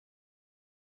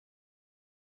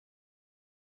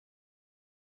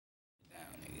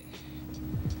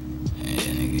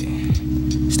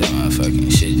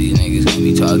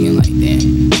talking like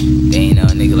damn. They ain't know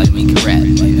a nigga like me can rap.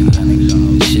 Like niggas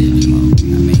don't know shit.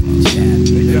 I make this shit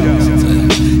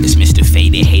happen. It's Mr.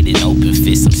 Faded, hating open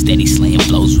fist. I'm steady slaying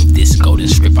blows with this golden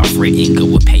script I've written. Go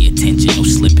with pay attention, no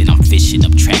slipping. I'm fishing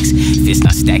up tracks. Fist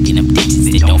not stacking up digits.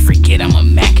 And don't forget I'm a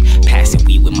Mac. Passing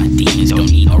weed with my demons. Don't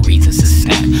need no reasons to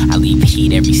snap. I leave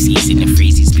heat every season and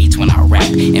freeze these beats when I rap.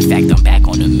 In fact, I'm back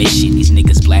on a mission. These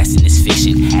niggas blasting this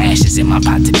fiction. Ashes in my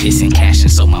pot to piss and cashing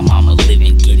so my mama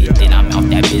living. Get it, then I'm out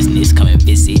that business. Come and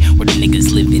visit where the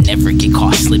niggas living. Never get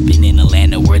caught slipping in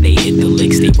Atlanta where they hit the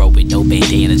licks. They roll with no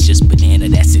bandanas, just banana.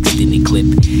 That's extended clip.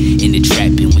 In the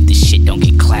trap, and with this shit don't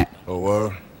get clapped. Oh,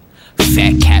 what?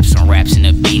 Fat caps on raps and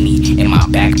a beanie. In my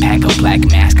backpack, a black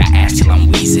mask. I ask till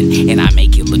I'm wheezing, and I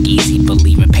make it look easy.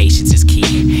 Believing patience is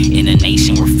key. In a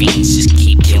nation where fiends just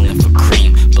keep killing for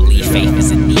cream. Believe faith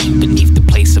is a need beneath the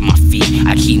place of my feet.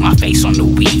 I keep my face on the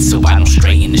weed so I don't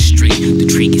stray in the street. The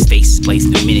tree gets faces placed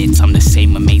in minutes. I'm the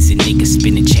same amazing nigga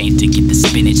spinning change to get the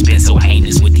spinach. Been so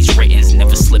heinous with these writtens,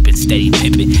 never slipping, steady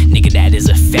pimping. Nigga, that is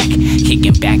a fact.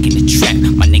 Kicking back in the trap,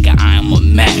 my nigga, I am a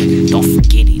Mac. Don't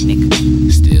forget it,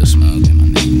 nigga. Still smoking, my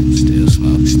nigga. Still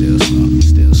smoking, still smoking,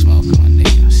 still smoking, my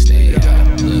nigga. Stay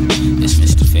up. Look, it's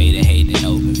Mr. Faded, hating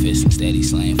open fist. I'm steady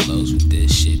slaying flows with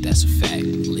this shit. That's a fact.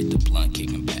 Lit the blunt,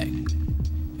 kicking back.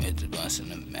 Hit the bus in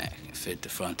the Mac. Fit the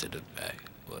front to the back.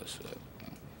 What's up?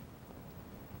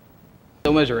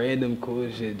 So much random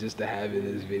cool shit just to have in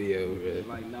this video, bro.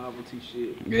 Like novelty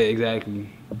shit. Yeah, exactly.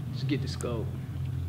 Just get the scope.